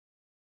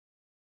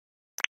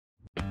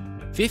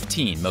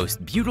15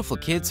 most beautiful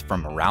kids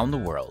from around the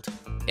world.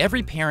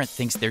 Every parent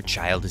thinks their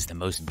child is the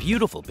most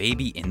beautiful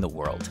baby in the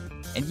world.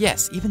 And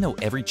yes, even though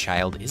every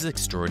child is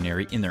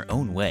extraordinary in their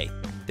own way,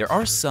 there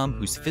are some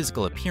whose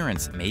physical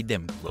appearance made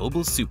them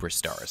global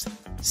superstars.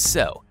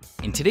 So,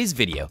 in today's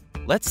video,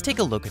 let's take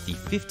a look at the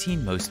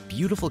 15 most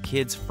beautiful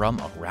kids from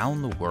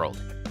around the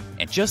world.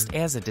 And just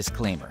as a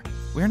disclaimer,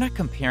 we're not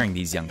comparing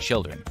these young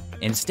children.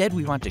 Instead,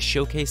 we want to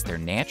showcase their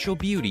natural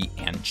beauty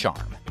and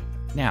charm.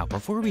 Now,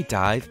 before we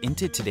dive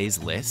into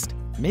today's list,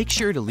 make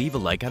sure to leave a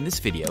like on this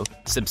video,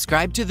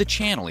 subscribe to the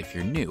channel if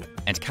you're new,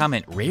 and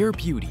comment Rare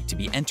Beauty to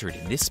be entered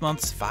in this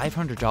month's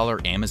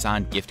 $500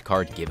 Amazon gift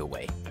card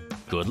giveaway.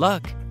 Good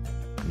luck!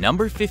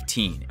 Number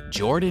 15.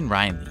 Jordan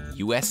Reinle,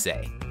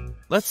 USA.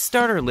 Let's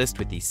start our list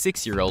with the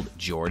 6-year-old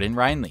Jordan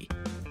Reinle.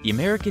 The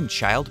American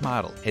child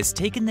model has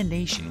taken the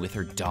nation with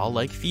her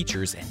doll-like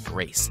features and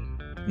grace.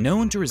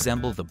 Known to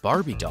resemble the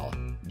Barbie doll,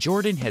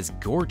 Jordan has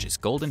gorgeous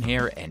golden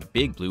hair and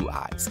big blue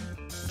eyes.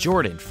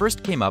 Jordan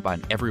first came up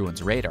on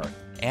everyone's radar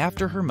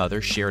after her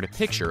mother shared a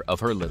picture of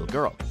her little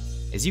girl.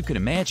 As you can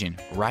imagine,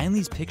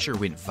 Reinle's picture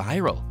went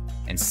viral,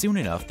 and soon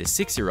enough the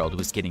 6-year-old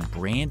was getting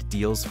brand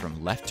deals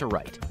from left to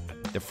right.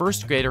 The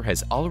first grader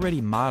has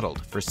already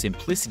modeled for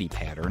Simplicity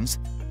Patterns,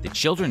 The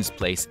Children's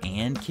Place,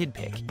 and Kid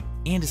Pick,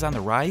 and is on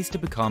the rise to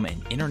become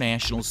an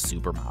international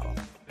supermodel.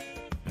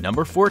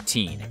 Number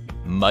 14.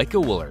 Micah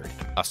Woolard,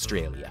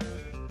 Australia.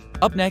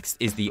 Up next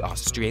is the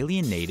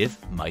Australian native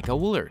Micah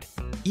Woolard.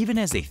 Even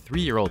as a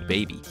 3-year-old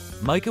baby,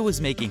 Micah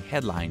was making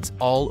headlines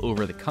all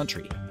over the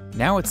country.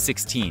 Now at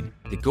 16,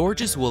 the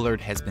gorgeous Woolard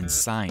has been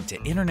signed to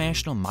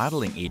international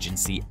modeling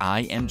agency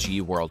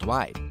IMG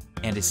Worldwide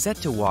and is set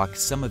to walk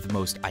some of the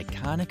most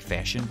iconic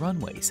fashion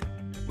runways.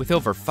 With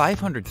over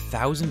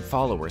 500,000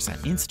 followers on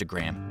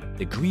Instagram,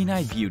 the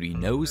green-eyed beauty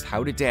knows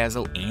how to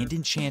dazzle and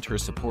enchant her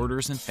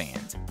supporters and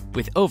fans.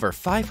 With over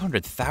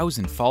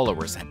 500,000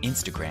 followers on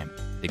Instagram,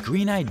 the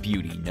green-eyed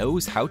beauty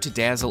knows how to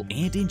dazzle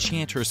and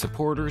enchant her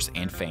supporters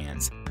and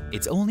fans.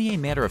 It's only a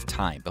matter of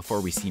time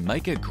before we see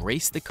Micah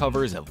grace the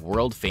covers of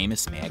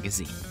world-famous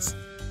magazines.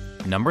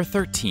 Number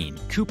 13.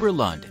 Cooper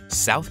Lund,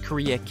 South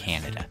Korea,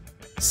 Canada.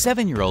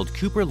 7-year-old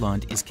Cooper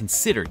Lund is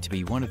considered to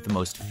be one of the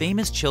most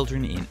famous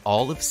children in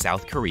all of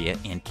South Korea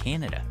and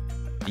Canada.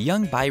 The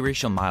young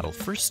biracial model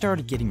first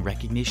started getting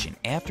recognition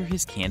after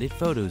his candid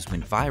photos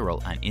went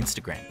viral on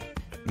Instagram.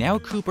 Now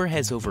Cooper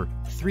has over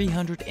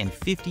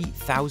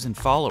 350,000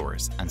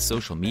 followers on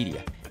social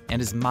media and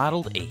has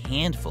modeled a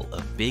handful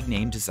of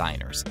big-name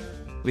designers.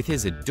 With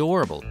his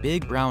adorable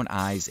big brown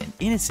eyes and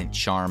innocent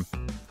charm,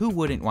 who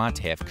wouldn't want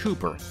to have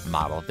Cooper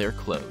model their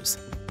clothes?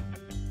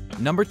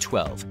 Number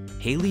 12.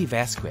 Hailey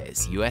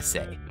Vasquez,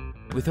 USA.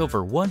 With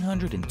over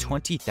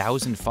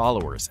 120,000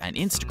 followers on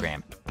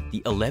Instagram,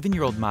 the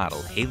 11-year-old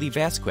model Hailey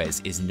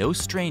Vasquez is no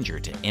stranger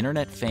to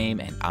internet fame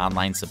and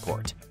online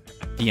support.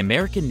 The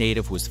American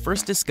native was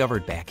first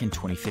discovered back in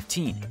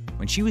 2015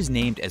 when she was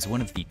named as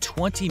one of the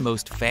 20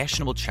 most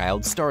fashionable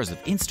child stars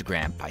of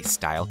Instagram by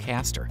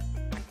Stylecaster.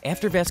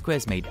 After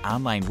Vasquez made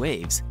online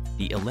waves,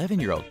 the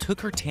 11-year-old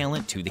took her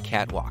talent to the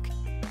catwalk,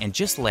 and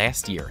just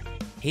last year,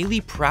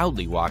 Hailey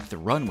proudly walked the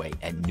runway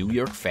at New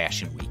York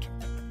Fashion Week.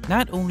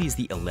 Not only is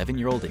the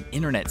 11-year-old an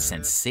internet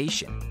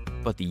sensation,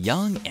 but the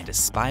young and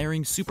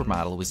aspiring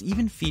supermodel was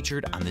even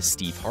featured on The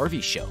Steve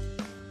Harvey Show.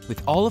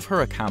 With all of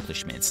her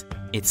accomplishments,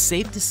 it's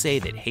safe to say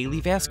that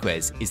Hailey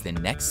Vasquez is the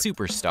next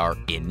superstar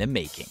in the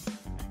making.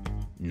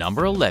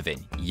 Number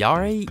 11.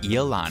 Yare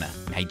Iolana,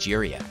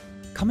 Nigeria.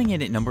 Coming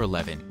in at number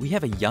 11, we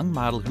have a young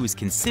model who is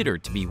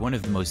considered to be one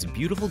of the most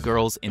beautiful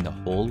girls in the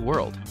whole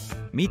world.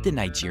 Meet the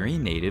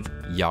Nigerian native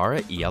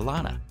Yare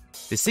Iolana.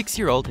 The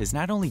 6-year-old has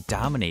not only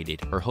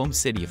dominated her home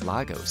city of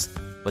Lagos,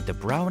 but the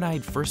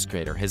brown-eyed first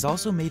grader has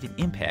also made an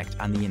impact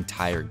on the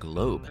entire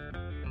globe.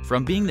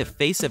 From being the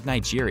face of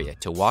Nigeria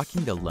to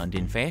walking the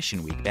London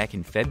Fashion Week back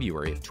in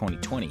February of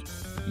 2020,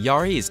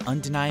 Yare is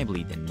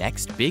undeniably the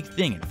next big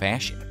thing in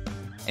fashion.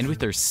 And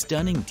with her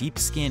stunning deep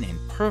skin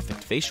and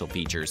perfect facial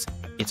features,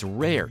 it's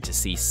rare to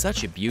see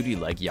such a beauty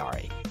like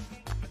Yare.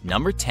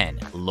 Number 10.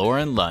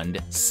 Lauren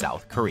Lund,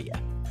 South Korea.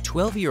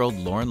 12-year-old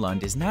Lauren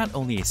Lund is not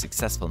only a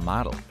successful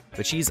model,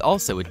 but she is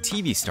also a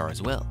TV star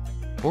as well.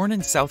 Born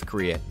in South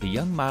Korea, the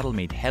young model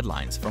made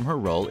headlines from her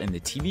role in the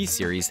TV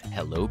series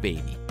Hello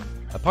Baby.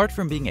 Apart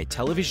from being a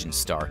television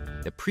star,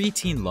 the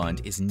preteen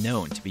Lund is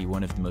known to be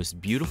one of the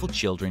most beautiful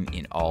children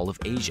in all of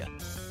Asia.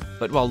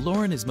 But while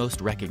Lauren is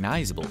most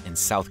recognizable in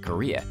South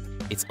Korea,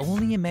 it's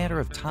only a matter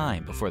of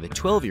time before the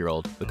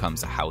 12-year-old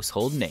becomes a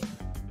household name.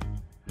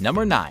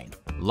 Number 9.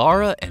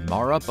 Lara and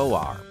Mara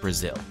Boar,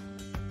 Brazil.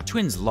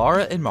 Twins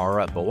Lara and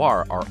Mara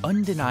Boar are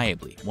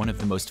undeniably one of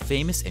the most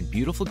famous and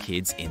beautiful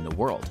kids in the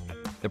world.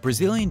 The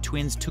Brazilian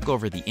twins took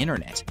over the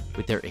internet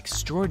with their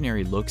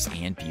extraordinary looks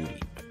and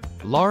beauty.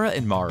 Lara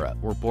and Mara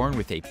were born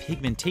with a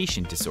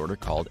pigmentation disorder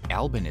called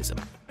albinism,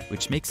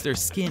 which makes their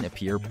skin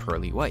appear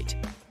pearly white.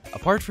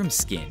 Apart from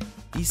skin,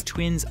 these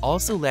twins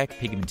also lack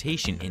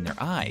pigmentation in their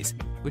eyes,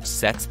 which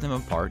sets them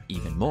apart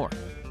even more.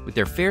 With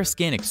their fair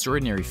skin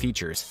extraordinary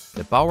features,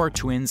 the Boar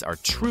twins are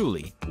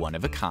truly one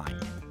of a kind.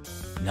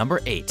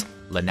 Number 8.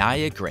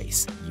 Lanaya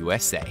Grace,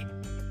 USA.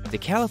 The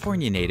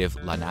California native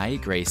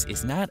Lanaya Grace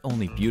is not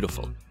only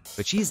beautiful,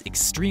 but she's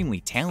extremely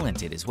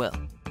talented as well.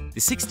 The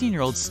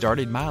 16-year-old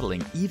started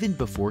modeling even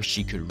before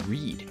she could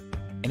read.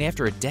 And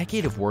after a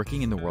decade of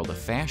working in the world of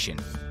fashion,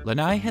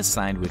 Lanaya has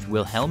signed with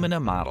Wilhelmina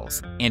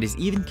Models and has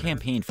even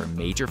campaigned for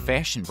major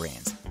fashion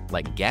brands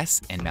like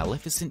Guess and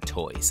Maleficent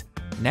Toys.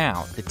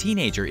 Now, the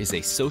teenager is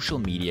a social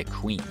media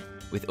queen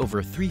with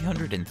over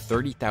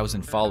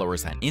 330,000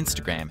 followers on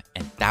Instagram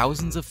and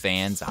thousands of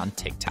fans on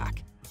TikTok.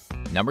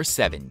 Number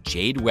 7.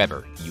 Jade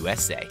Weber,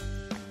 USA.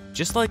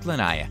 Just like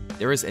Lanaya,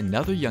 there is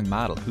another young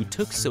model who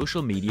took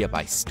social media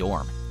by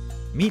storm.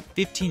 Meet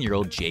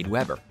 15-year-old Jade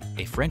Weber,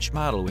 a French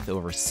model with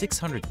over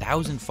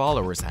 600,000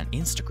 followers on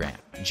Instagram.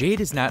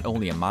 Jade is not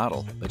only a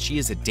model, but she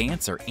is a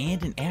dancer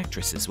and an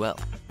actress as well.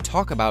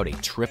 Talk about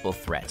a triple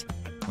threat.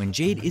 When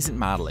Jade isn't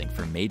modeling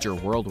for major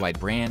worldwide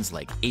brands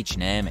like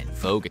H&M and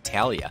Vogue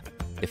Italia,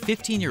 the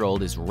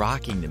 15-year-old is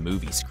rocking the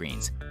movie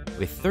screens.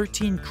 With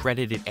 13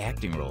 credited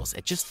acting roles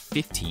at just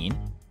 15,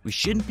 we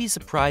shouldn't be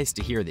surprised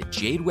to hear that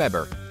Jade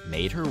Weber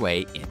made her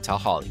way into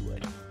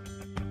Hollywood.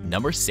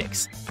 Number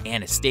 6.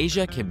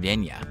 Anastasia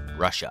Kavenya,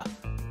 Russia.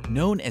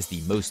 Known as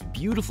the most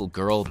beautiful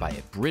girl by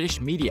a British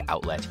media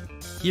outlet,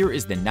 here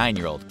is the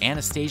 9-year-old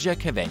Anastasia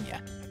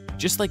Kavenya.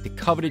 Just like the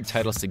coveted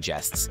title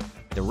suggests,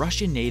 the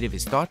Russian native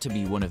is thought to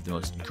be one of the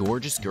most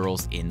gorgeous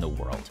girls in the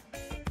world.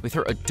 With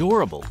her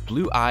adorable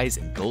blue eyes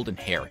and golden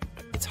hair,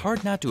 it's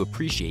hard not to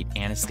appreciate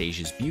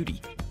Anastasia's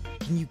beauty.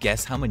 Can you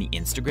guess how many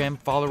Instagram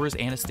followers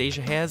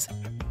Anastasia has?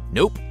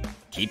 Nope.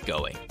 Keep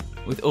going.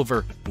 With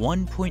over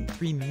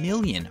 1.3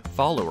 million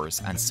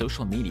followers on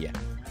social media,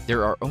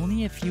 there are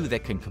only a few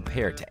that can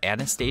compare to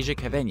Anastasia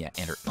Kavenya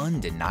and her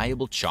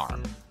undeniable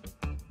charm.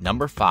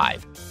 Number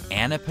 5.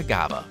 Anna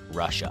Pagava,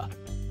 Russia.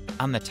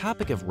 On the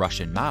topic of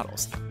Russian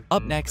models,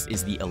 up next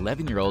is the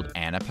 11-year-old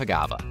Anna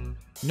Pagava.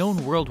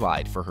 Known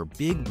worldwide for her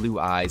big blue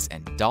eyes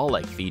and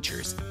doll-like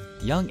features,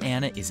 young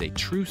Anna is a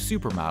true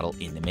supermodel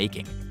in the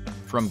making.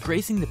 From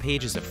gracing the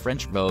pages of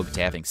French Vogue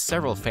to having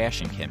several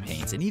fashion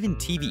campaigns and even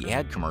TV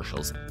ad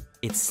commercials,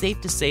 it's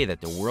safe to say that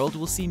the world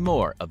will see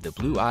more of the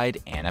blue-eyed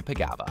Anna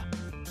Pagava.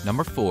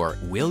 Number 4.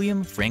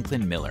 William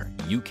Franklin Miller,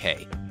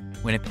 UK.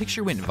 When a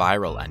picture went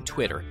viral on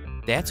Twitter,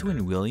 that's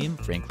when William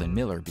Franklin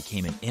Miller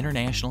became an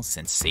international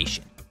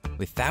sensation.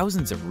 With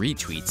thousands of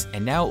retweets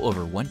and now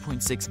over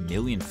 1.6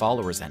 million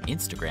followers on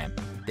Instagram,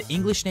 the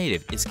English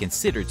native is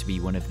considered to be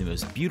one of the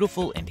most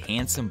beautiful and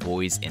handsome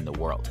boys in the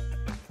world.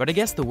 But I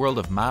guess the world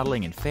of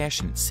modeling and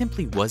fashion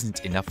simply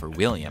wasn't enough for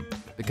William,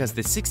 because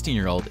the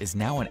 16-year-old is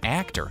now an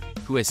actor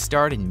who has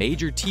starred in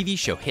major TV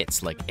show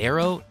hits like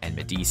Arrow and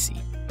Medici.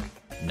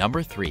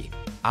 Number 3.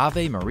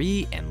 Ave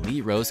Marie and Lee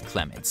Rose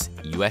Clements,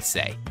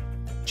 USA.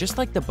 Just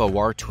like the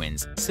Bauer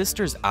twins,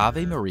 sisters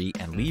Ave Marie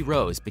and Lee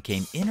Rose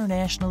became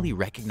internationally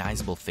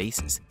recognizable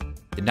faces.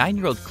 The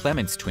 9-year-old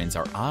Clements twins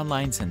are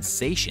online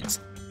sensations,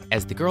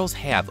 as the girls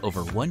have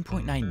over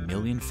 1.9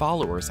 million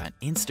followers on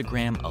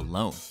Instagram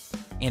alone.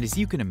 And as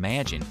you can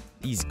imagine,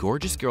 these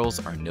gorgeous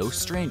girls are no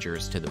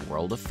strangers to the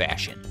world of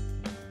fashion.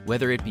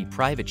 Whether it be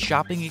private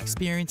shopping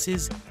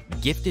experiences,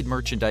 gifted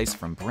merchandise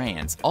from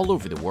brands all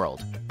over the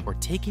world, or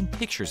taking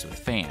pictures with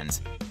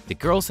fans, the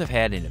girls have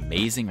had an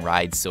amazing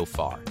ride so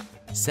far,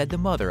 said the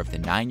mother of the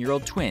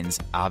 9-year-old twins,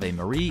 Ave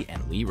Marie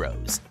and Lee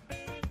Rose.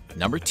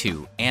 Number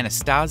 2.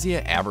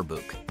 Anastasia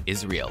Averbuk,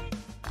 Israel.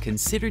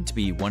 Considered to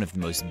be one of the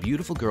most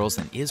beautiful girls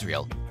in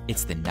Israel,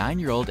 it's the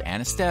 9-year-old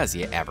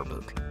Anastasia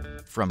Averbuk.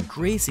 From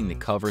gracing the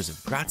covers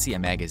of Grazia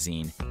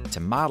magazine to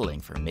modeling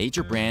for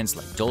major brands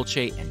like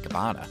Dolce &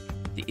 Gabbana,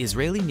 the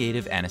Israeli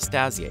native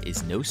Anastasia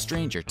is no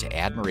stranger to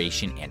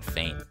admiration and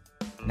fame.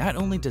 Not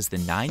only does the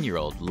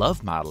 9-year-old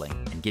love modeling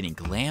and getting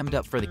glammed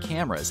up for the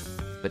cameras,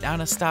 but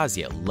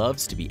Anastasia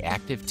loves to be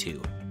active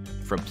too.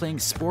 From playing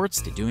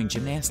sports to doing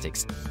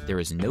gymnastics, there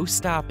is no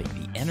stopping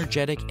the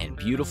energetic and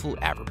beautiful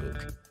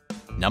Averbuk.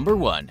 Number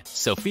 1.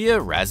 Sofia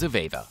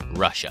Razoveva,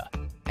 Russia.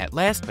 At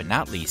last but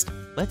not least,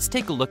 let's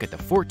take a look at the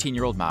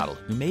 14-year-old model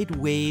who made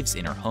waves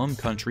in her home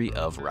country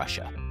of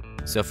Russia.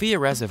 Sofia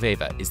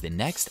Razoveva is the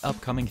next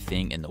upcoming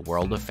thing in the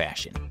world of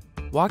fashion.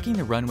 Walking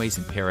the runways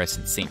in Paris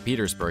and St.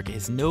 Petersburg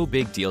is no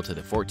big deal to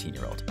the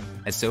 14-year-old,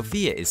 as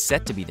Sofia is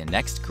set to be the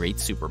next great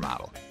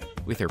supermodel.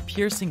 With her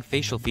piercing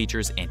facial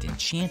features and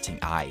enchanting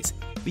eyes,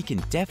 we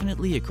can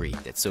definitely agree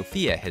that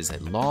Sofia has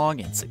a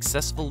long and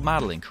successful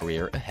modeling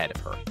career ahead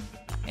of her.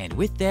 And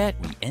with that,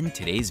 we end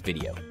today's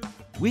video.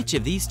 Which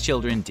of these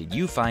children did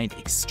you find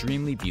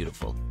extremely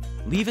beautiful?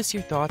 Leave us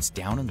your thoughts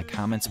down in the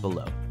comments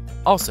below.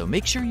 Also,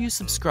 make sure you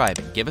subscribe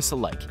and give us a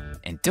like.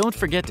 And don't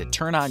forget to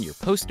turn on your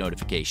post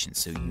notifications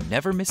so you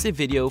never miss a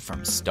video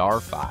from Star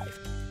 5.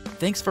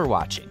 Thanks for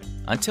watching.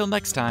 Until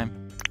next time.